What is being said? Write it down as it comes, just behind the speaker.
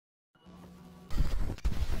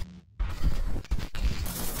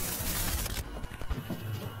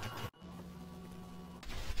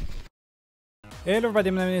Hey everybody,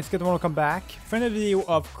 my name is Kid. Welcome back for another video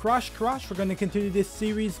of Crush. We're going to continue this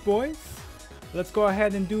series, boys. Let's go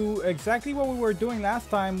ahead and do exactly what we were doing last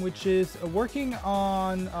time, which is working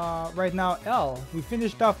on right now Elle. We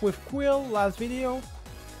finished off with Quill last video,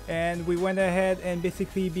 and we went ahead and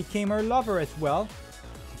basically became her lover as well.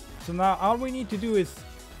 So now all we need to do is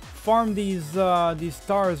farm these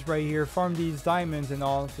stars right here, farm these diamonds and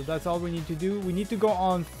all. So that's all we need to do. We need to go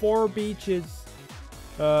on 4 beaches.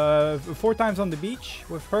 4 times on the beach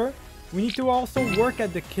with her. We need to also work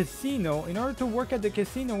at the casino. In order to work at the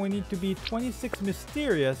casino, we need to be 26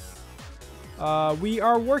 mysterious. We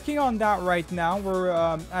are working on that right now. We're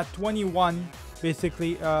at 21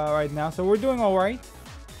 basically right now, so we're doing all right,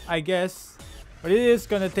 I guess. But it is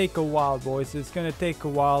gonna take a while, boys. It's gonna take a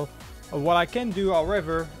while. What I can do,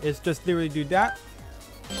 however, is just literally do that.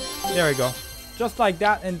 There we go, just like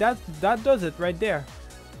that, and that does it right there.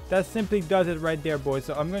 That simply does it right there, boys.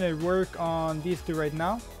 So I'm gonna work on these 2 right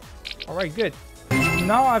now. All right, good.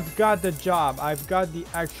 Now I've got the job. I've got the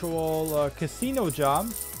actual casino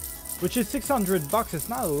job, which is 600 bucks. It's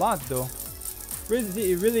not a lot though.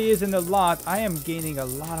 It really isn't a lot. I am gaining a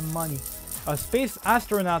lot of money. A space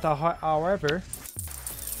astronaut, however,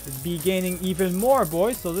 would be gaining even more,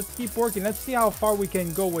 boys. So let's keep working. Let's see how far we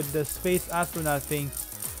can go with the space astronaut thing.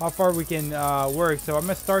 How far we can work. So I'm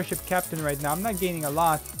a starship captain right now. I'm not gaining a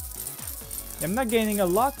lot. I'm not gaining a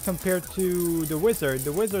lot compared to the wizard.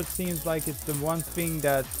 The wizard seems like it's the one thing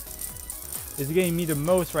that is getting me the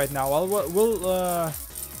most right now. Well,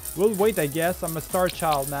 we'll wait, I guess. I'm a star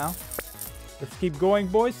child now. Let's keep going,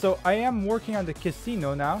 boys. So I am working on the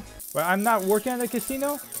casino now. But I'm not working on the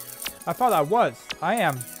casino. I thought I was. I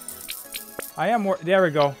am. There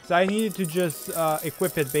we go. So I needed to just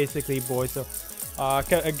equip it basically, boys. So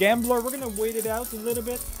a gambler. We're gonna wait it out a little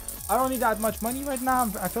bit. I don't need that much money right now.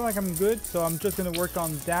 I feel like I'm good, so I'm just gonna work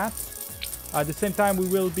on that. At the same time, we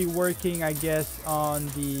will be working, I guess, on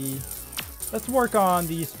the... Let's work on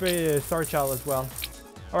the Star Child as well.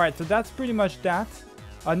 Alright, so that's pretty much that.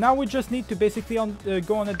 Now we just need to basically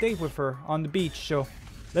go on a date with her on the beach. So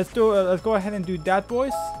let's go ahead and do that,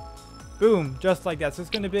 boys. Boom, just like that. So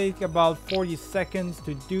it's gonna take about 40 seconds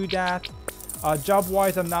to do that.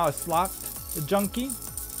 Job-wise, I'm now a slot junkie.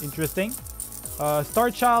 Interesting. Star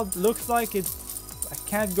Child looks like I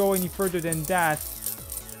can't go any further than that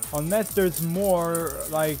unless there's more,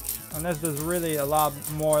 unless there's really a lot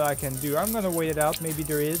more I can do. I'm gonna wait it out. Maybe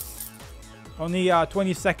there is. Only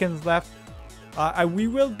 20 seconds left. We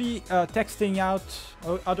will be texting out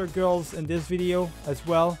other girls in this video as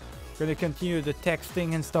well. We're gonna continue the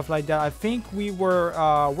texting and stuff like that. I think we were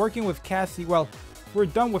working with Cassie. Well, we're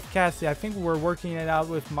done with Cassie. I think we're working it out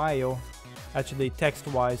with Mayo, actually,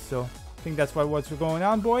 text-wise. So I think that's what's going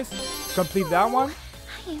on, boys. Complete that one.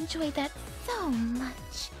 I enjoyed that so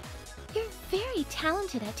much. You're very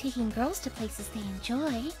talented at taking girls to places they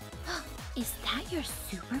enjoy. Is that your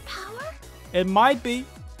superpower? It might be.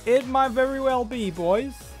 It might very well be,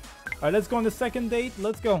 boys. All right, let's go on the second date.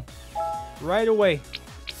 Let's go. Right away.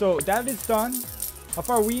 So that is done. How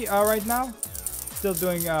far are we right now? Still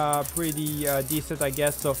doing pretty decent, I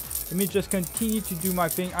guess. So let me just continue to do my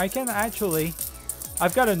thing. I can actually...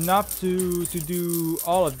 I've got enough to do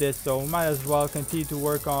all of this, so might as well continue to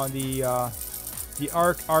work on the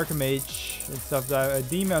Archmage and stuff.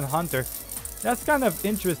 Demon Hunter. That's kind of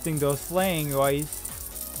interesting though, slaying wise.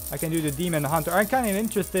 I can do the Demon Hunter. I'm kind of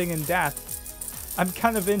interested in that. I'm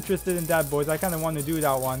kind of interested in that, boys. I kind of want to do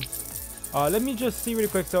that one. Let me just see really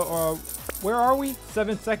quick. So where are we?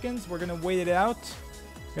 7 seconds. We're gonna wait it out.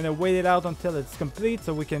 We're gonna wait it out until it's complete,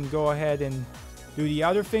 so we can go ahead and do the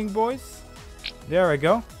other thing, boys. There we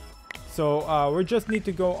go. So we just need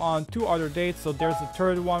to go on 2 other dates. So there's the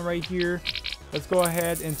 3rd one right here. Let's go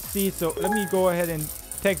ahead and see. So let me go ahead and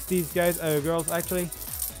text these guys, girls actually.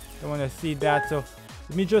 I want to see that. So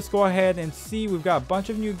let me just go ahead and see. We've got a bunch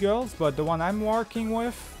of new girls, but the one I'm working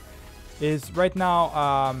with is right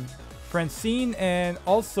now Francine and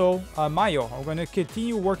also Mayo. I'm going to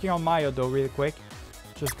continue working on Mayo though really quick.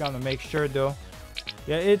 Just gonna make sure though.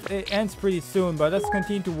 Yeah, it ends pretty soon, but let's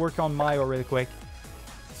continue to work on Mayo really quick.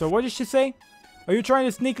 So what did she say? Are you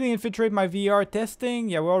trying to sneakily infiltrate my VR testing?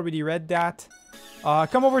 Yeah, we already read that.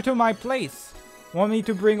 Come over to my place. Want me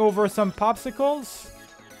to bring over some popsicles?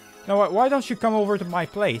 No, why don't you come over to my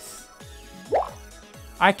place?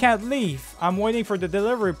 I can't leave. I'm waiting for the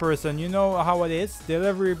delivery person. You know how it is.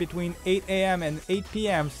 Delivery between 8 AM and 8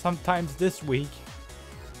 PM sometimes this week.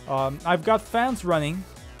 I've got fans running.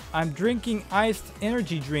 I'm drinking iced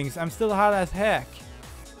energy drinks. I'm still hot as heck.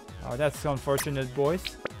 Oh, that's unfortunate, boys.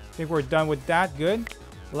 I think we're done with that. Good.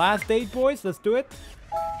 Last date, boys. Let's do it.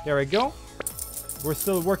 There we go. We're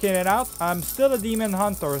still working it out. I'm still a demon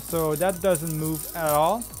hunter, so that doesn't move at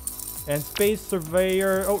all. And space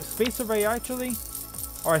surveyor. Oh, space surveyor actually.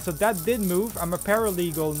 Alright, so that did move. I'm a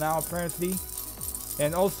paralegal now apparently.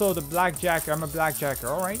 And also the blackjacker. I'm a blackjacker.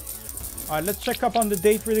 Alright. Alright, let's check up on the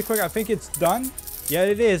date really quick. I think it's done. Yeah,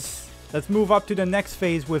 it is. Let's move up to the next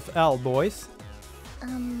phase with Elle, boys.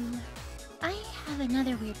 I have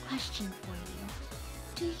another weird question for you.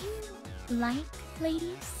 Do you like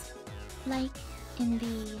ladies? Like in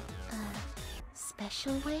the,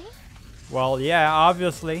 special way? Well, yeah,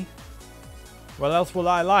 obviously. What else will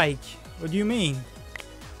I like? What do you mean?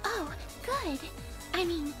 Oh, good. I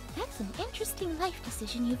mean, that's an interesting life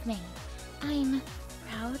decision you've made. I'm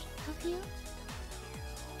proud of you.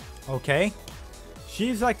 Okay.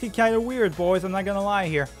 She's acting kind of weird, boys. I'm not gonna lie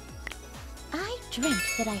here. I dreamt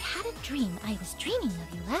that I had a dream. I was dreaming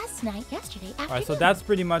of you yesterday afternoon. Alright, so that's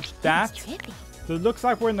pretty much that. That's trippy. So it looks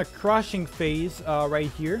like we're in the crushing phase right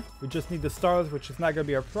here. We just need the stars, which is not gonna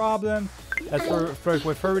be a problem. That's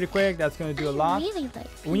with her really quick. That's gonna do a lot. Really like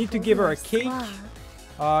We need to give her a cake.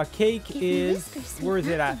 Cake If you is... whisper sweet Where is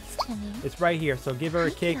it at? nothings to me, It's right here. So give her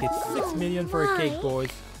a cake. It's 6 million for a cake, boys.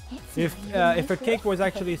 it's If not even if a my cake was birthday.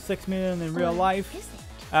 actually 6 million in real Or life, is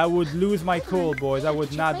it? I would lose my cool, boys. I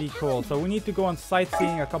would not be cool. So we need to go on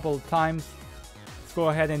sightseeing a couple of times. Let's go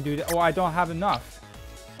ahead and do that. Oh, I don't have enough.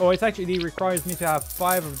 Oh, it actually requires me to have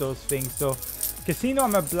 5 of those things. So casino,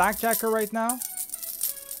 I'm a blackjacker right now.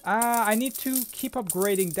 I need to keep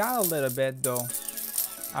upgrading that a little bit though.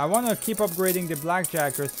 I want to keep upgrading the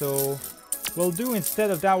blackjacker, so we'll do, instead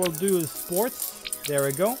of that, we'll do sports. There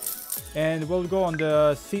we go. And we'll go on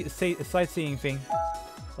the sightseeing thing.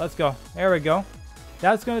 Let's go. There we go.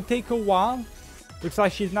 That's gonna take a while. Looks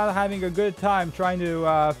like she's not having a good time trying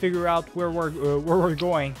to figure out where we're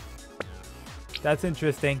going. That's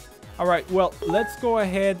interesting. All right, well, let's go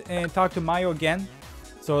ahead and talk to Mayo again.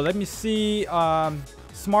 So let me see.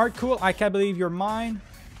 Smart, cool. I can't believe you're mine.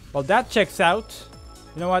 Well, that checks out.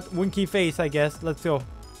 You know what? Winky face, I guess. Let's go.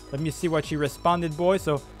 Let me see what she responded, boys.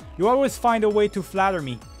 So you always find a way to flatter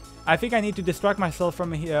me. I think I need to distract myself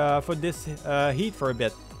from for this heat for a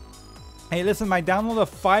bit. Hey, listen, my download of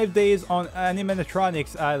 5 days on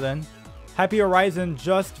Animatronics Island. Happy Horizon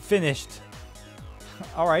just finished.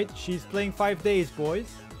 Alright, she's playing 5 days, boys.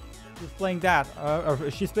 She's playing that.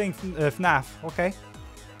 She's playing FNAF. Okay.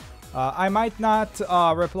 I might not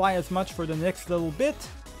reply as much for the next little bit,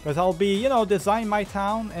 because I'll be, you know, designing my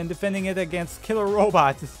town and defending it against killer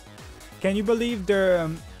robots. Can you believe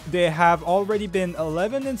they have already been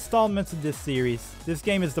 11 installments of this series? This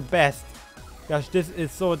game is the best. Gosh, this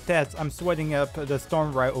is so intense. I'm sweating up the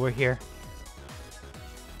storm right over here.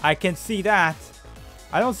 I can see that.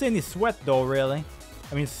 I don't see any sweat though, really.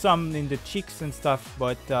 I mean, some in the cheeks and stuff,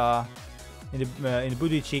 but in the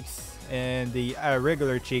booty cheeks and the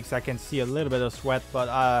regular cheeks, I can see a little bit of sweat. But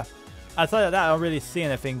outside of that, I don't really see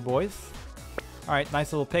anything, boys. All right,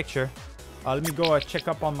 nice little picture. Let me go check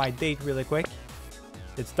up on my date really quick.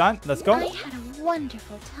 It's done. Let's go. I had a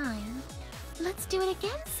wonderful time. Let's do it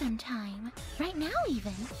again sometime. Right now,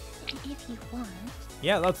 even. If you want.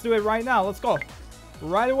 Yeah, let's do it right now. Let's go.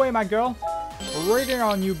 Right away, my girl. We're waiting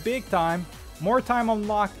on you big time. More time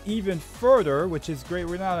unlocked even further, which is great.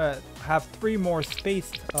 We're gonna have 3 more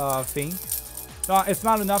spaced things. No, it's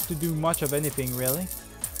not enough to do much of anything, really.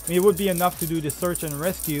 I mean, it would be enough to do the search and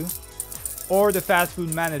rescue or the fast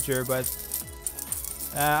food manager, but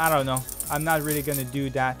I don't know. I'm not really gonna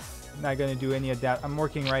do that. I'm not gonna do any of that. I'm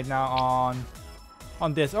working right now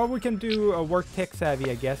on this. Or we can do a work tech savvy,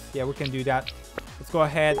 I guess. Yeah, we can do that. Let's go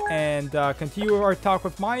ahead and continue our talk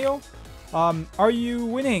with Mayo. Are you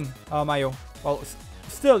winning, Mayo? Well,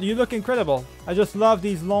 still, you look incredible. I just love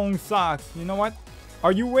these long socks. You know what?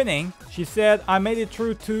 Are you winning? She said, I made it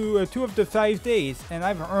through to 2 of the 5 days, and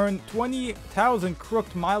I've earned 20,000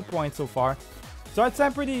 crooked mile points so far. So I'd say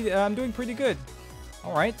I'm doing pretty good.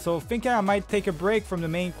 Alright, so thinking I might take a break from the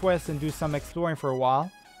main quest and do some exploring for a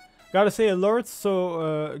while. Gotta stay alert,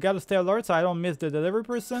 so I don't miss the delivery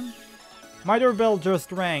person. My doorbell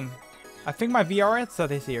just rang. I think my VR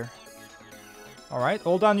headset is here. Alright,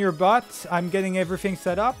 hold on your butt. I'm getting everything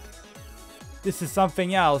set up. This is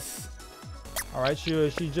something else. Alright,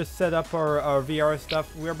 she just set up our VR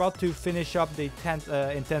stuff. We're about to finish up the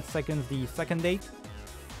in 10 seconds the second date.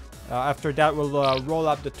 After that, we'll roll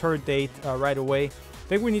up the third date right away. I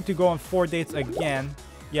think we need to go on 4 dates again.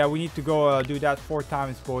 Yeah, we need to go do that 4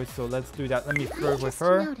 times, boys. So let's do that. Let me flirt with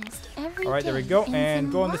her. Alright, there we go.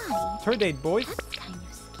 And go on this 3rd date, boys.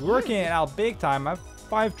 We're working it out big time. I have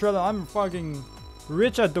 5 trillion. I'm fucking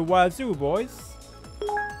rich at the wazoo, boys.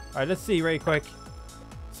 Alright, let's see very quick.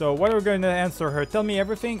 So what are we going to answer her? Tell me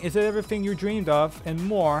everything. Is it everything you dreamed of and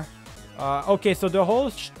more? Okay, so the whole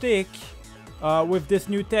shtick with this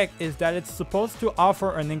new tech is that it's supposed to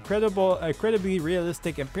offer an incredibly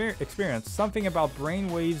realistic experience. Something about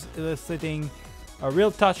brainwaves eliciting real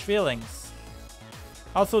touch feelings.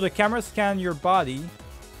 Also, the camera scan your body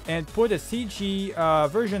and put a CG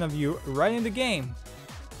version of you right in the game.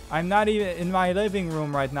 I'm not even in my living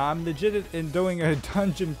room right now. I'm legit in doing a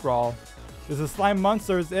dungeon crawl. There's a slime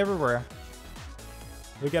monsters everywhere.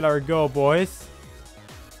 Look at her go, boys.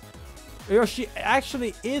 Yo, she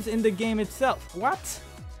actually is in the game itself. What?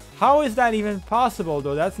 How is that even possible,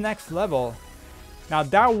 though? That's next level. Now,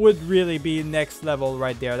 that would really be next level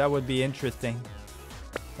right there. That would be interesting.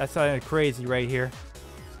 That's crazy right here.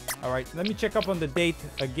 Alright, let me check up on the date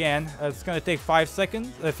again. It's gonna take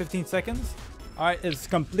 15 seconds. Alright, it's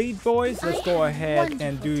complete, boys. Let's go ahead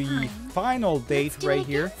and do the final date right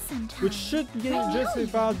here, which should just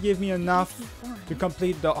about give me enough to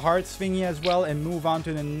complete the hearts thingy as well and move on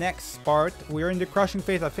to the next part. We're in the crushing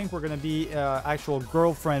phase. I think we're gonna be actual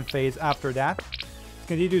girlfriend phase after that. Let's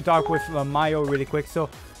continue to talk with Mayo really quick. So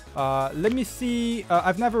let me see.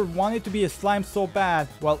 I've never wanted to be a slime so bad.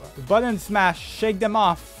 Well, button smash, shake them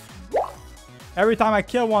off. Every time I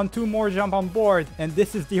kill one, 2 more jump on board, and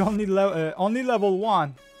this is the only level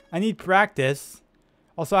 1. I need practice.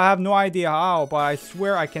 Also, I have no idea how, but I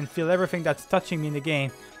swear I can feel everything that's touching me in the game.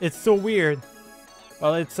 It's so weird.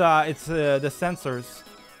 Well, it's the sensors.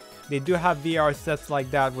 They do have VR sets like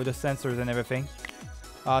that with the sensors and everything.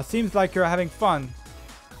 Seems like you're having fun.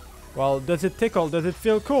 Well, does it tickle? Does it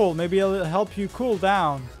feel cool? Maybe it'll help you cool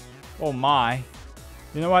down. Oh my.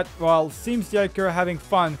 You know what? Well, seems like you're having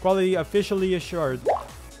fun. Quality officially assured.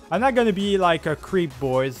 I'm not gonna be like a creep,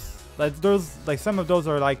 boys. Like some of those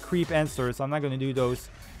are like creep answers. I'm not gonna do those.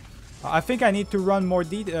 I think I need to run more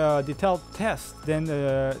detailed tests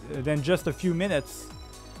than just a few minutes.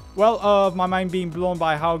 Well, my mind being blown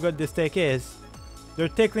by how good this tech is. They're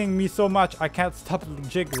tickling me so much I can't stop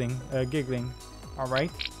giggling. All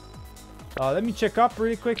right. Let me check up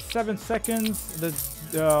really quick. 7 seconds.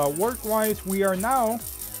 Work-wise, we are now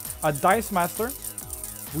a Dice Master.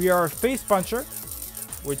 We are a Face Puncher,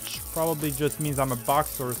 which probably just means I'm a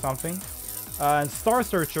boxer or something. And Star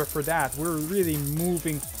Searcher for that. We're really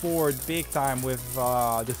moving forward big time with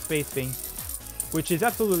the space thing, which is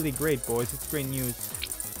absolutely great, boys. It's great news.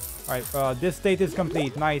 Alright, this state is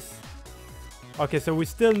complete. Nice. Okay, so we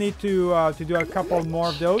still need to do a couple more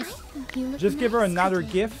of those. Just give her another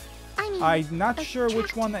gift. I'm not sure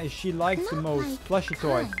which one she likes the most. Plushie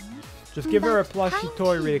toy. Just give her a plushie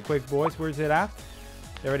toy really quick, boys. Where's it at?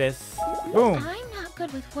 There it is. Boom. I'm not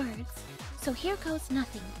good with words, so here goes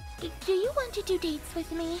nothing. Do you want to do dates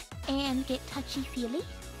with me and get touchy-feely?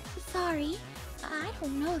 Sorry, I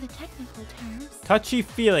don't know the technical terms.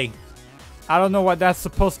 Touchy-feely. I don't know what that's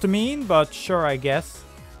supposed to mean, but sure, I guess.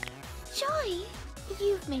 Joy,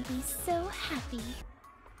 you've made me so happy.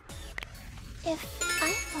 If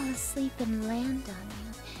I fall asleep and land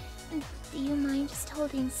on you, do you mind just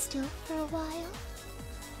holding still for a while?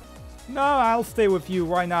 No, I'll stay with you.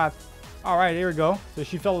 Why not? Alright, here we go. So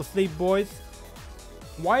she fell asleep, boys.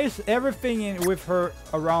 Why is everything with her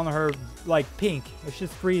around her like pink? It's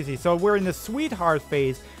just crazy. So we're in the sweetheart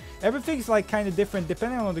phase. Everything's like kind of different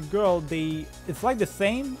depending on the girl. It's like the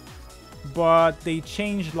same, but they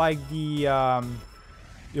changed like the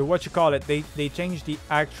what you call it. They changed the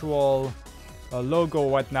actual logo,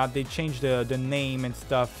 whatnot. They changed the name and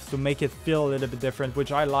stuff to make it feel a little bit different,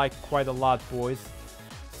 which I like quite a lot, boys.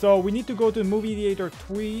 So we need to go to the movie theater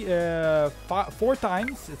 4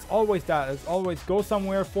 times. It's always that. It's always go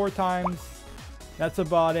somewhere 4 times. That's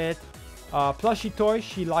about it. Plushie toy,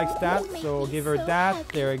 she likes that, so give her that.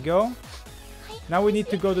 There we go. Now we need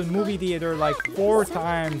to go to the movie theater like 4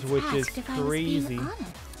 times, which is crazy.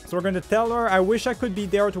 So we're going to tell her, I wish I could be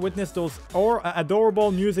there to witness those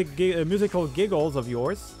adorable musical giggles of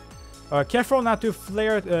yours. Careful not to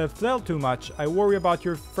flail too much. I worry about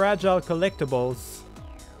your fragile collectibles.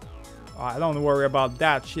 I don't worry about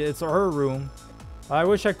that. It's her room. I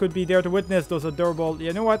wish I could be there to witness those adorable...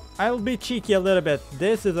 You know what? I'll be cheeky a little bit.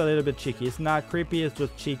 This is a little bit cheeky. It's not creepy. It's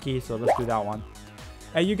just cheeky. So let's do that one.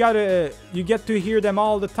 And you get to hear them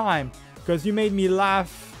all the time. Because you made me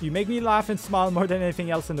laugh. You make me laugh and smile more than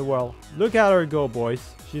anything else in the world. Look at her go,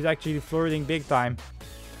 boys. She's actually flirting big time.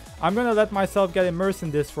 I'm gonna let myself get immersed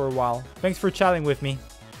in this for a while. Thanks for chatting with me.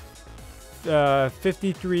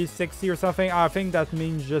 5360 or something. I think that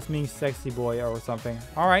just means sexy boy or something.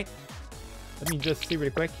 Alright. Let me just see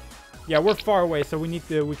really quick. Yeah, we're far away, so we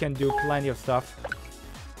can do plenty of stuff.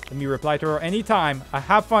 Let me reply to her anytime.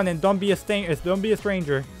 Have fun and don't be a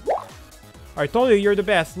stranger. Alright, totally, you're the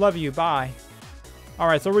best. Love you. Bye.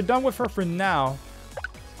 Alright, so we're done with her for now.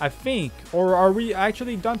 I think. Or are we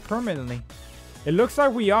actually done permanently? It looks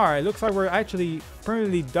like we are. It looks like we're actually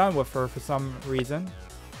permanently done with her for some reason.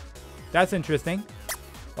 That's interesting.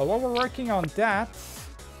 But while we're working on that,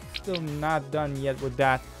 still not done yet with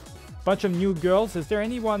that. Bunch of new girls. Is there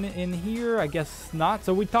anyone in here? I guess not.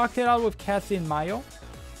 So we talked it out with Cassie and Mayo.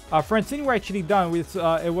 Francine, we're actually done with.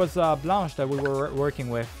 It was Blanche that we were working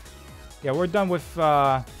with. Yeah, we're done with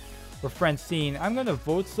Francine. I'm gonna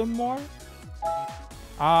vote some more.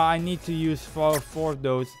 I need to use four of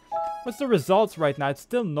those. What's the results right now? It's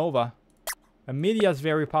still Nova. Amelia's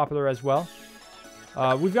very popular as well.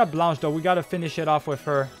 We've got Blanche though. We gotta finish it off with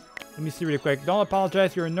her. Let me see really quick. Don't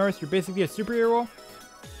apologize. You're a nurse. You're basically a superhero.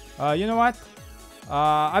 You know what?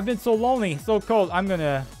 I've been so lonely, so cold.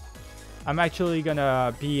 I'm actually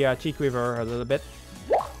gonna be cheeky with her a little bit.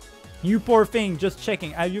 You poor thing. Just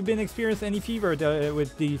checking. Have you been experiencing any fever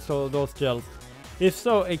with those gels? If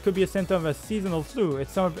so, it could be a symptom of a seasonal flu.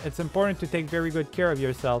 It's important to take very good care of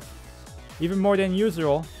yourself. Even more than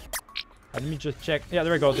usual. Let me just check. Yeah,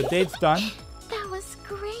 there we go. The date's done. That was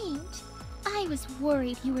great. I was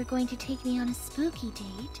worried you were going to take me on a spooky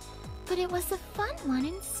date, but it was a fun one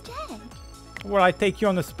instead. What would I take you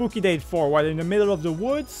on a spooky date for? What, in the middle of the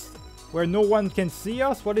woods? Where no one can see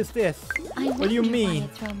us? What is this? What do you mean?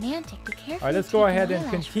 Alright, let's go ahead and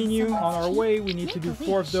continue on our way. We need to do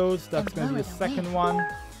 4 of those. That's going to be the second one.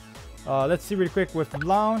 Let's see really quick with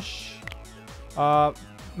Blanche.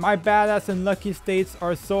 My badass and lucky states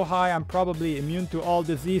are so high I'm probably immune to all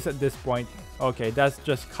disease at this point. Okay, that's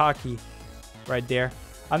just cocky right there.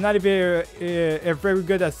 I'm not even very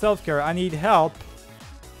good at self-care. I need help.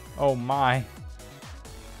 Oh my.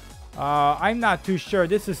 I'm not too sure.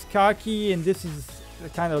 This is cocky and this is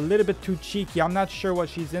kind of a little bit too cheeky. I'm not sure what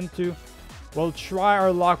she's into. We'll try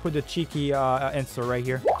our luck with the cheeky answer right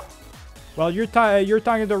here. Well, you're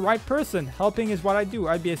talking to the right person. Helping is what I do.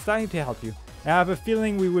 I'd be excited to help you. And I have a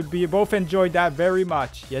feeling we would both enjoy that very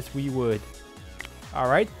much. Yes, we would.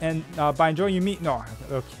 Alright, and by enjoying you meet... No,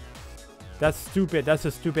 okay. That's stupid. That's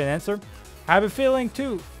a stupid answer. I have a feeling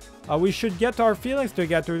too. We should get our feelings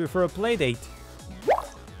together for a play date.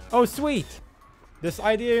 Oh, sweet. This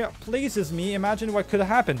idea pleases me. Imagine what could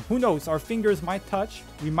happen. Who knows? Our fingers might touch.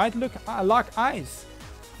 We might lock eyes.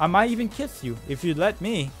 I might even kiss you if you'd let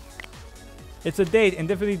me. It's a date, and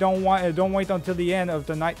definitely don't wait until the end of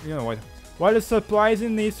the night. You know what? What a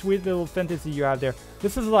surprisingly sweet little fantasy you have there.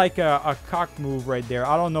 This is like a cock move right there.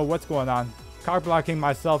 I don't know what's going on. Cock blocking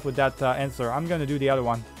myself with that answer. I'm gonna do the other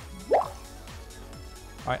one.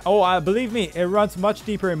 Alright. Oh, believe me, it runs much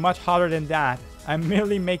deeper and much hotter than that. I'm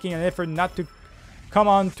merely making an effort not to come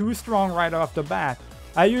on too strong right off the bat.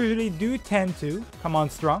 I usually do tend to come on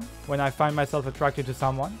strong when I find myself attracted to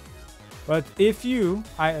someone. But with you,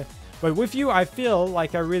 I feel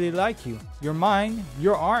like I really like you. You're mine,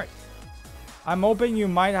 you're art. I'm hoping you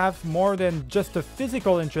might have more than just a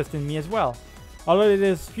physical interest in me as well. Although it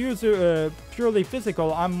is purely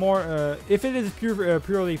physical, I'm more... if it is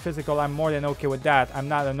purely physical, I'm more than okay with that. I'm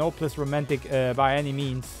not an hopeless romantic by any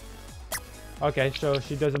means. Okay, so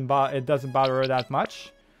it doesn't bother her that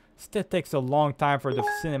much. Still takes a long time for the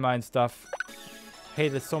cinema and stuff.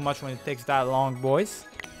 Hate it so much when it takes that long, boys.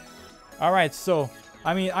 Alright, so...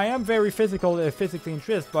 I mean, I am very physically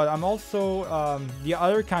interested, but I'm also the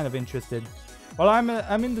other kind of interested. Well,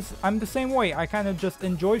 I'm the same way. I kind of just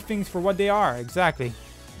enjoy things for what they are. Exactly.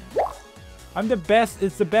 I'm the best.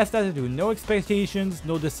 It's the best attitude. No expectations,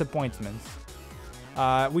 no disappointments.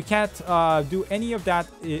 We can't do any of that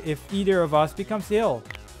if either of us becomes ill.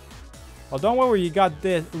 Well, don't worry. You got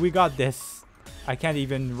this. We got this. I can't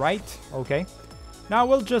even write. Okay. Now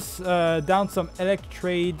we'll just down some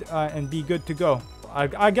electrade and be good to go.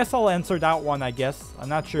 I guess I'll answer that one. I guess I'm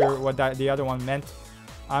not sure what the other one meant.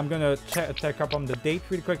 I'm gonna check up on the date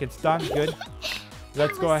really quick. It's done. Good.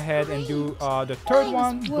 Let's go ahead and do the third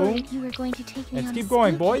one. Boom. Let's keep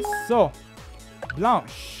going, boys. So,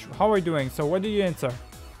 Blanche, how are we doing? So, what do you answer?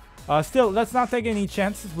 Still, let's not take any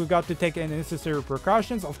chances. We've got to take any necessary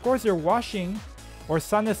precautions. Of course, you're washing or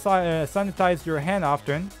sanitize your hand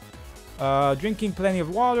often. Drinking plenty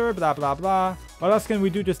of water. Blah blah blah. What else can we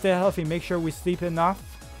do to stay healthy? Make sure we sleep enough.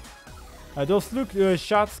 Those flu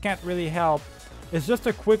shots can't really help. It's just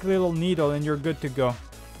a quick little needle and you're good to go.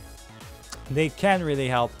 They can really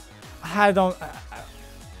help. I don't...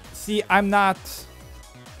 see, I'm not...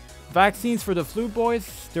 Vaccines for the flu,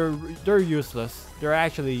 boys, they're useless. They're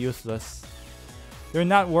actually useless. They're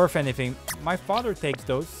not worth anything. My father takes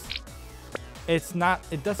those. It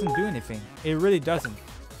doesn't do anything. It really doesn't.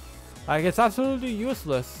 Like, it's absolutely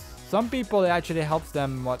useless. some people it actually helps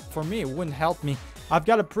them, but for me it wouldn't help me. I've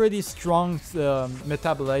got a pretty strong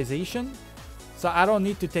metabolization, so I don't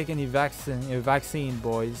need to take any vaccine,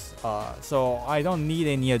 boys. So I don't need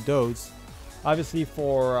any of those. Obviously,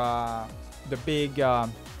 for the big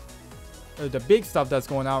stuff that's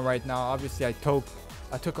going on right now, obviously I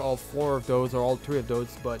took all 4 of those or all 3 of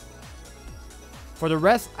those, but for the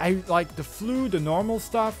rest, I like the flu, the normal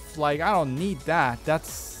stuff. Like, I don't need that.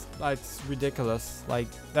 That's ridiculous. Like,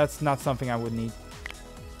 that's not something I would need.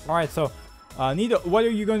 All right, so Needle, what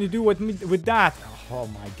are you going to do with that? Oh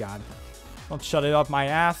my God! Don't shut it up my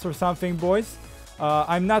ass or something, boys.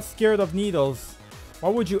 I'm not scared of needles. Why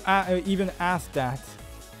would you even ask that?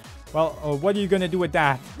 Well, what are you gonna do with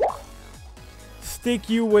that? Stick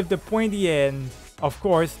you with the pointy end. Of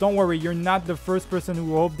course, don't worry, you're not the first person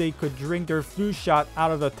who hoped they could drink their flu shot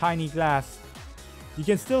out of a tiny glass. You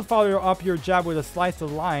can still follow up your jab with a slice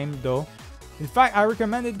of lime, though. In fact, I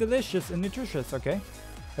recommend it delicious and nutritious, okay?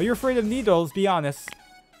 Are you afraid of needles? Be honest.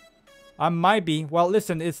 I might be. Well,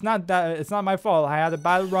 listen, it's not my fault. I had a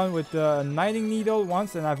battle run with the knitting needle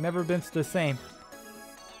once, and I've never been the same.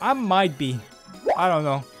 I might be. I don't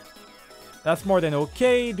know. That's more than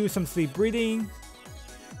okay. Do some sleep breathing.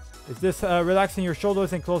 Is this relaxing your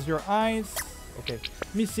shoulders and close your eyes? Okay.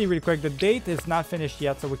 Let me see really quick. The date is not finished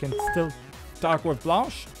yet, so we can still talk with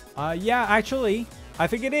Blanche. Yeah, actually, I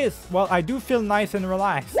think it is. Well, I do feel nice and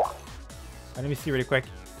relaxed. Let me see really quick.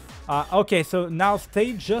 Okay, so now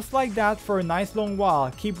stay just like that for a nice long while.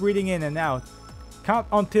 Keep breathing in and out. Count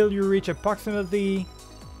until you reach approximately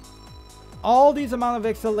all these amount of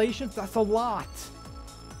exhalations. That's a lot.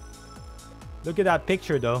 Look at that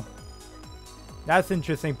picture though. That's an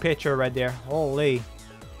interesting picture right there. Holy.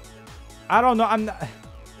 I don't know.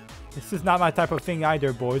 This is not my type of thing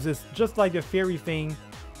either, boys. It's just like the furry thing.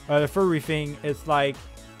 The furry thing. It's like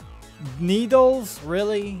needles,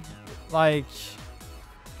 really? Like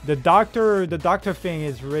the doctor thing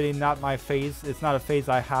is really not my phase. It's not a phase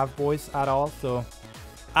I have, boys, at all. So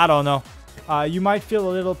I don't know. You might feel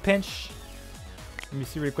a little pinch. Let me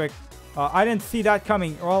see really quick. I didn't see that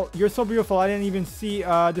coming. Well, you're so beautiful. I didn't even see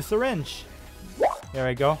the syringe. There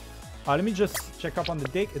we go. Let me just check up on the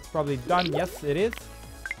date. It's probably done. Yes, it is.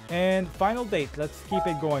 And final date. Let's keep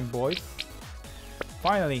it going, boys.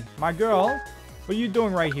 Finally, my girl. What are you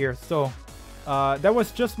doing right here? So, that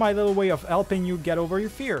was just my little way of helping you get over your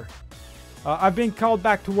fear. I've been called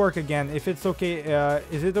back to work again. If it's okay,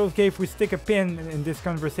 is it okay if we stick a pin in this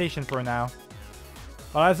conversation for now?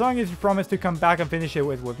 Well, as long as you promise to come back and finish it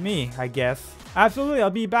with me, I guess. Absolutely, I'll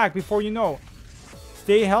be back before you know.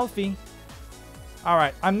 Stay healthy.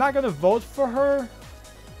 Alright, I'm not gonna vote for her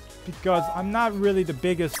because I'm not really the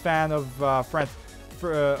biggest fan of of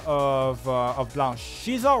Blanche.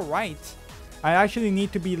 She's alright. I actually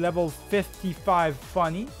need to be level 55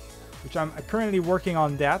 funny, which I'm currently working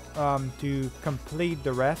on that to complete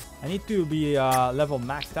the rest. I need to be level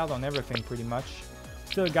maxed out on everything pretty much.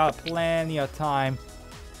 Still got plenty of time.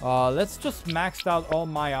 Let's just max out all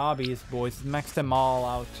my hobbies, boys. Max them all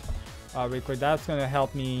out. Real quick. That's gonna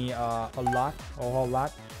help me a whole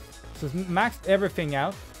lot. So maxed everything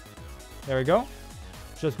out. There we go.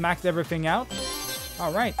 Just maxed everything out.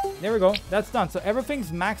 Alright, there we go. That's done. So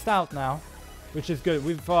everything's maxed out now, which is good.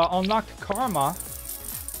 We've unlocked Karma.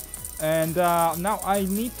 And now I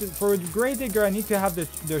need to, for the Grey Digger, I need to have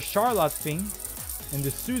the Charlotte thing and the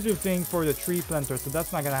Suzu thing for the Tree Planter. So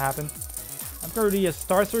that's not gonna happen. I'm currently a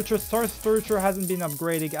Star Searcher. Star Searcher hasn't been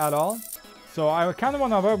upgraded at all. So I kind of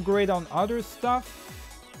want to upgrade on other stuff.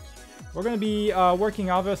 We're going to be working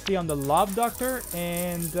obviously on the Love Doctor.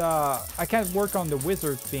 And I can't work on the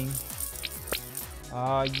Wizard thing.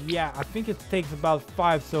 Yeah, I think it takes about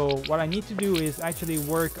 5. So what I need to do is actually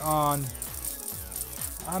work on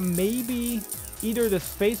maybe either the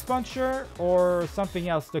Space Puncher or something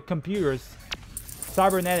else. The computers.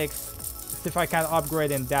 Cybernetics. See if I can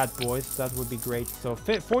upgrade in that, boys. That would be great. So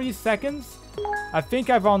 40 seconds. I think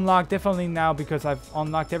I've unlocked definitely now because I've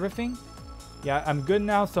unlocked everything. Yeah, I'm good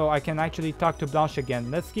now, so I can actually talk to Blanche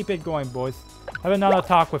again. Let's keep it going, boys. Have another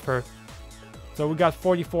talk with her. So we got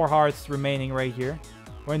 44 hearts remaining right here.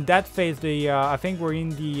 We're in that phase. I think we're in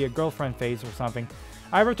the girlfriend phase or something.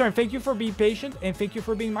 I return. Thank you for being patient, and thank you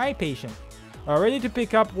for being my patient. Ready to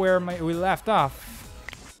pick up where we left off.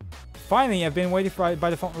 Finally, I've been waiting by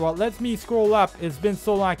the phone. Well, let me scroll up. It's been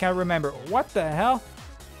so long, I can't remember. What the hell?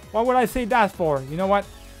 Why would I say that for? You know what?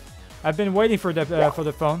 I've been waiting for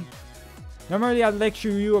the phone. Normally, I'd lecture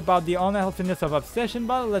you about the unhealthiness of obsession,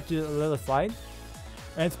 but I'll let it slide.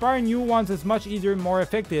 Inspiring new ones is much easier and more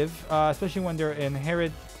effective, especially when they're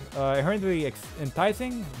inherently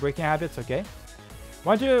enticing. Breaking habits, okay.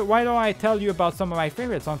 Why don't I tell you about some of my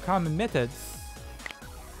favorites uncommon methods?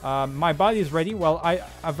 My body is ready. Well,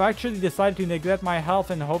 I've actually decided to neglect my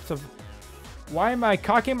health in hopes of... Why am I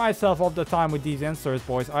cocking myself all the time with these answers,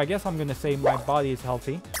 boys? I guess I'm gonna say my body is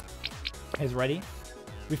healthy. Is ready.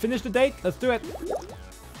 We finished the date. Let's do it.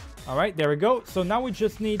 Alright, there we go. So now we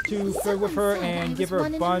just need to flirt with her and give her a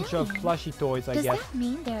bunch of plushie toys, I guess. Does that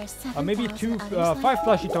mean there are 7,000 Maybe others 5 like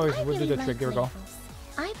plushie you? toys I will do really the trick. like Here we go. labels.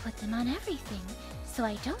 I put them on everything, so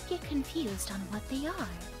I don't get confused on what they are.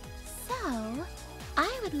 So,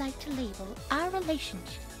 I would like to label our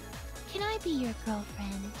relationship. Can I be your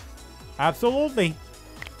girlfriend? Absolutely.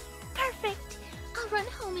 Perfect! I'll run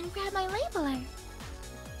home and grab my labeler.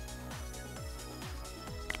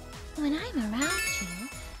 When I'm around you,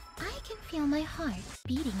 I can feel my heart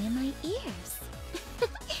beating in my ears.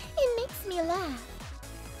 It makes me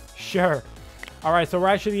laugh. Sure. Alright, so we're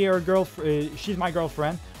actually her girlfriend. She's my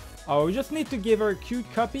girlfriend. We just need to give her a cute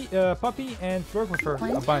puppy and flirt with her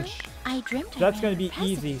a bunch. I dreamt That's gonna be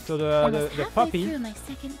easy. So the puppy, my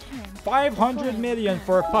second term 500 million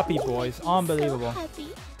for a puppy, boys. Unbelievable. So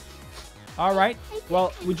Alright,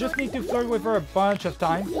 well, we just need to flirt with her a bunch of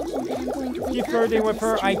times. Keep flirting with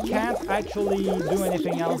her. I can't actually do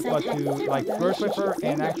anything else but to like flirt with her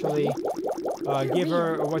and actually give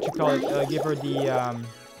her what you call it, give her the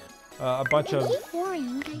a bunch of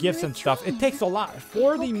gifts and stuff. It takes a lot.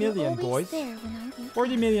 40 million, boys.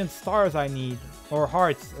 40 million stars I need. Or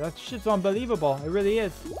hearts. That shit's unbelievable. It really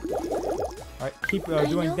is. Alright, keep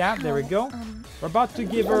doing that. There we go. We're about to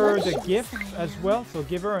give her the gift as well. So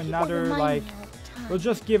give her another, like... We'll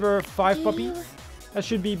just give her 5 puppies. That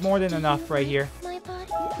should be more than enough right here. My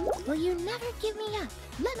body, will you never give me up?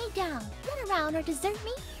 Let me down, run around or desert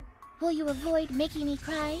me? Will you avoid making me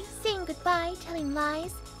cry, saying goodbye, telling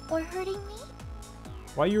lies, or hurting me?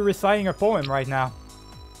 Why are you reciting a poem right now?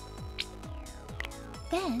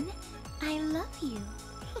 Ben, I love you.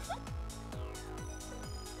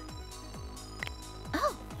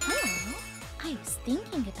 Oh, hello. I was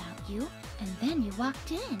thinking about you, and then you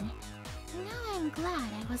walked in. Now I'm glad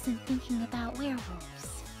I wasn't thinking about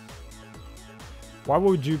werewolves. Why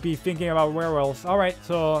would you be thinking about werewolves? Alright,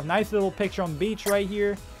 so nice little picture on the beach right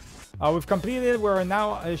here. We've completed. We're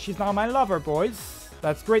now, she's now my lover, boys.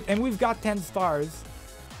 That's great. And we've got 10 stars.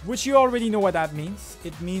 Which you already know what that means.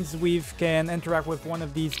 It means we can interact with one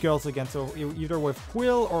of these girls again. So either with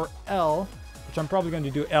Quill or Elle. Which I'm probably going to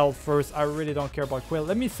do Elle first. I really don't care about Quill.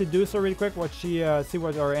 Let me seduce her really quick. What she see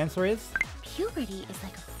what her answer is. Puberty is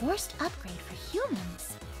like a forced upgrade for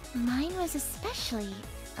humans. Mine was especially,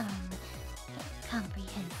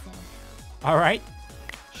 comprehensive. Alright.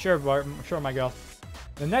 Sure, my girl.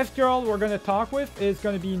 The next girl we're going to talk with is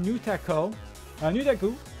going to be Nutaku.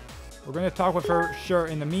 We're going to talk with her, sure,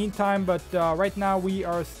 in the meantime. But right now we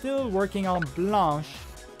are still working on Blanche.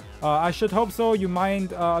 I should hope so. You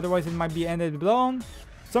mind, otherwise it might be ended blown.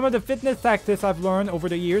 Some of the fitness tactics I've learned over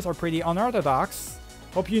the years are pretty unorthodox.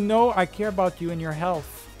 Hope you know I care about you and your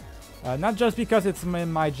health. Not just because it's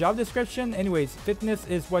in my job description. Anyways, fitness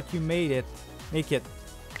is what you make it.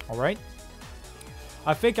 Alright?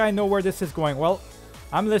 I think I know where this is going. Well,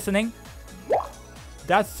 I'm listening.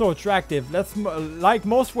 That's so attractive. Like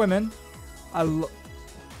most women,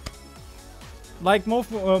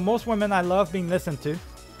 most women, I love being listened to.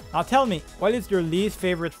 Now tell me, what is your least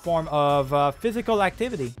favorite form of physical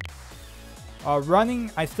activity?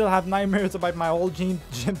 Running. I still have nightmares about my old gym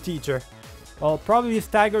teacher. Well, probably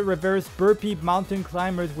staggered reverse burpee mountain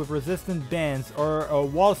climbers with resistant bands or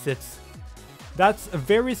wall sits. That's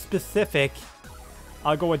very specific.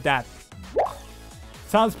 I'll go with that.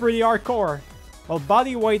 Sounds pretty hardcore. Well,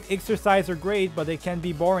 body weight exercise are great, but they can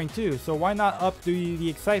be boring too. So why not up the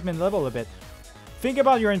excitement level a bit? Think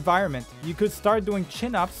about your environment. You could start doing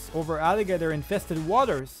chin-ups over alligator-infested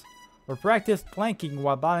waters. Or practice planking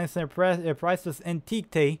while balancing a priceless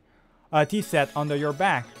antique tea set under your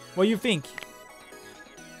back. What do you think?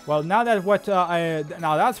 Well, now that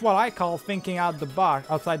now that's what I call thinking outside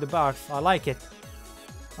the box. I like it.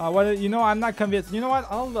 Well, you know, I'm not convinced. You know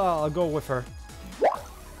what? I'll go with her.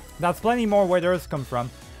 That's plenty more where theirs come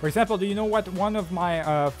from. For example, do you know what one of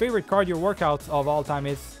my favorite cardio workouts of all time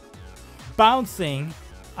is? Bouncing.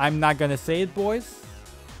 I'm not gonna say it, boys.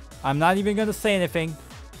 I'm not even gonna say anything.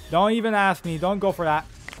 Don't even ask me. Don't go for that.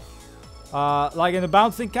 Like in a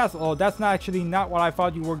bouncing castle. Oh, that's not actually not what I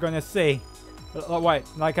thought you were gonna say. Wait,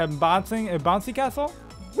 like a bouncy castle?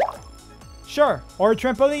 Sure. Or a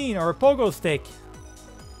trampoline or a pogo stick.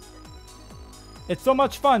 It's so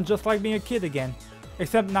much fun, just like being a kid again.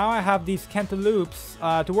 Except now I have these cantaloupes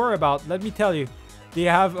to worry about. Let me tell you, they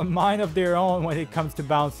have a mind of their own when it comes to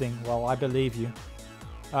bouncing. Well, I believe you.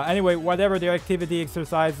 Anyway, whatever the activity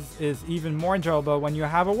exercise is even more enjoyable when you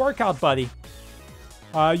have a workout buddy.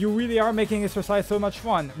 You really are making exercise so much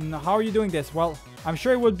fun. How are you doing this? Well, I'm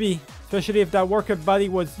sure it would be, especially if that workout buddy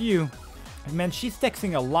was you. Man, she's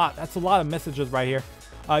texting a lot. That's a lot of messages right here.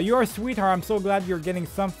 You're a sweetheart. I'm so glad you're getting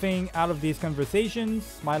something out of these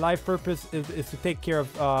conversations. My life purpose is to take care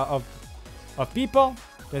of people,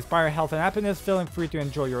 to inspire health and happiness, feeling free to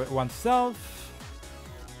enjoy oneself.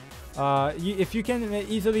 If you can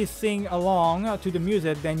easily sing along to the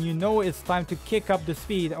music, then you know it's time to kick up the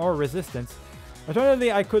speed or resistance.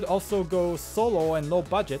 Alternatively, I could also go solo and low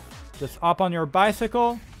budget. Just hop on your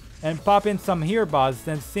bicycle and pop in some earbuds,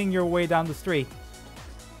 then sing your way down the street.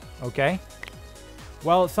 Okay.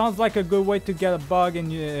 Well, it sounds like a good way to get a bug in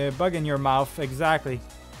your mouth. Exactly.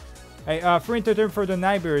 Hey, for entertainment for the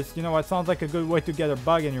neighbors, you know what? Sounds like a good way to get a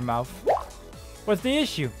bug in your mouth. What's the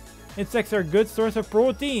issue? Insects are a good source of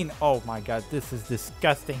protein. Oh my god, this is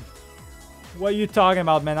disgusting. What are you talking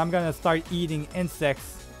about, man? I'm gonna start eating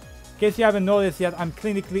insects. In case you haven't noticed yet, I'm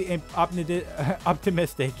clinically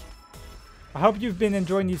optimistic. I hope you've been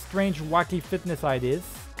enjoying these strange, wacky fitness ideas.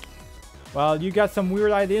 Well, you got some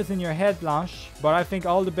weird ideas in your head, Blanche, but I think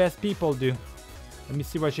all the best people do. Let me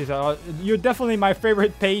see what she said. You're definitely my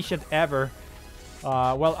favorite patient ever.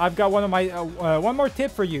 Well, I've got one more tip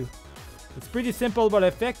for you. It's pretty simple but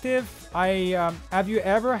effective. Have you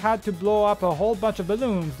ever had to blow up a whole bunch of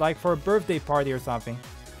balloons, like for a birthday party or something?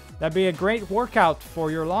 That'd be a great workout for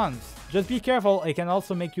your lungs. Just be careful, it can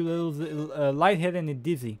also make you a little lightheaded and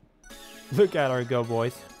dizzy. Look at her go,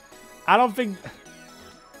 boys. I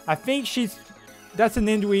think that's an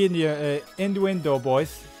innuendo,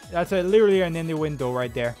 boys. That's literally an innuendo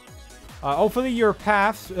right there. Hopefully our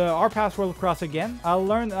paths will cross again.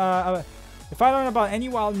 If I learn about any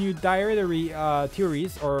wild new dietary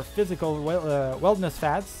theories or physical wellness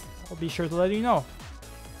fads, I'll be sure to let you know.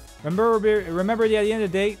 Remember that at the end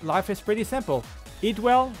of the day, life is pretty simple. Eat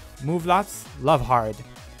well, move lots, love hard,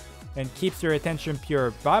 and keeps your attention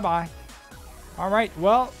pure. Bye bye. All right,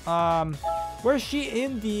 well, where's she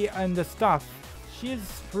in the stuff?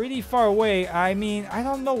 She's pretty far away. I mean, I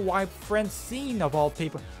don't know why Francine of all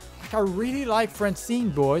people. Like, I really like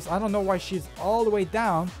Francine, boys. I don't know why she's all the way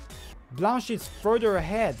down. Blanche is further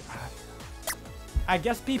ahead. I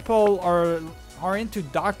guess people are into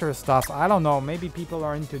doctor stuff. I don't know. Maybe people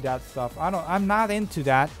are into that stuff. I'm not into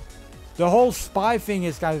that. The whole spy thing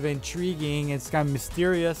is kind of intriguing. It's kind of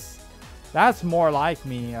mysterious. That's more like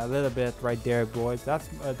me a little bit right there, boys.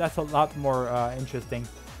 That's a lot more interesting.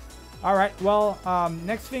 All right. Well,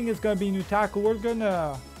 next thing is gonna be Nutaku. We're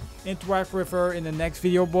gonna interact with her in the next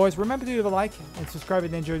video, boys. Remember to leave a like and subscribe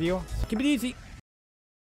if you enjoyed the video. Keep it easy.